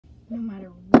No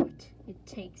matter what it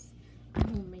takes, I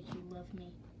will make you love me.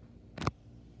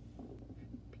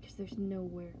 Because there's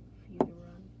nowhere for you to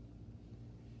run.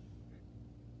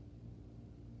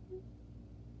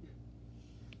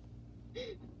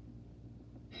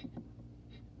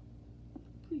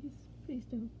 Please, please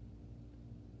don't.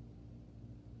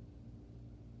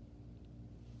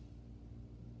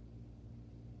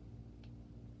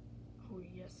 Oh,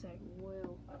 yes, I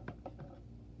will.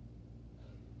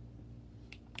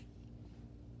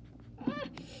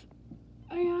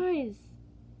 My eyes.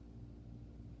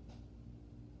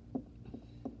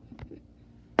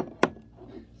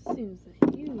 Seems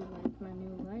that you like my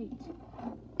new light.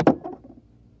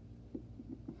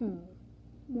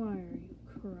 Why are you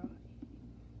crying?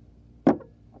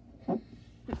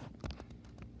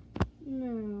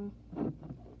 No.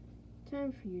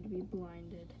 Time for you to be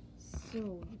blinded, so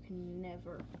you can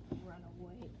never run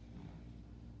away.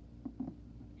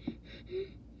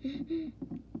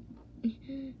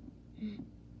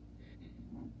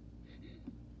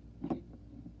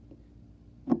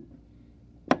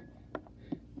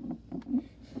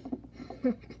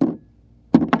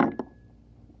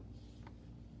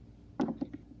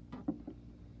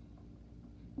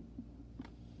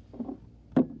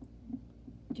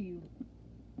 Do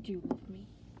you love me?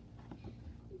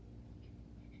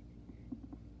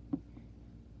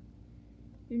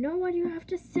 You know what you have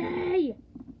to say!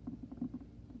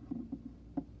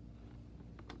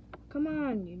 Come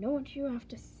on, you know what you have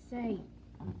to say.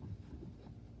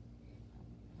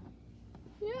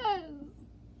 Yes!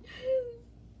 Yes!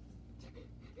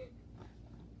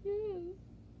 Yes!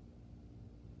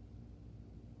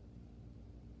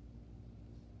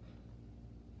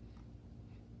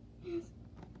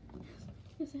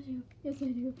 Yes, I do. Yes, I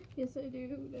do. Yes, I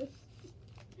do. Yes.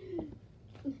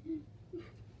 Thank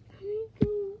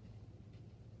you.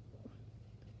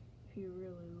 If you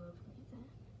really love me, then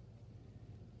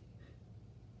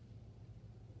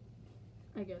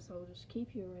I guess I'll just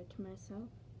keep you right to myself.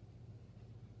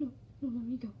 No, let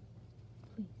me go.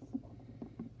 Please.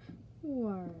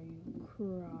 Why are you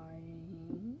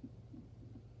crying?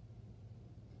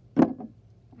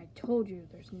 I told you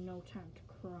there's no time to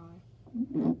cry.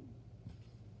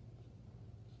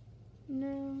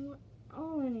 Now,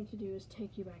 all I need to do is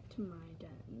take you back to my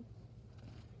den.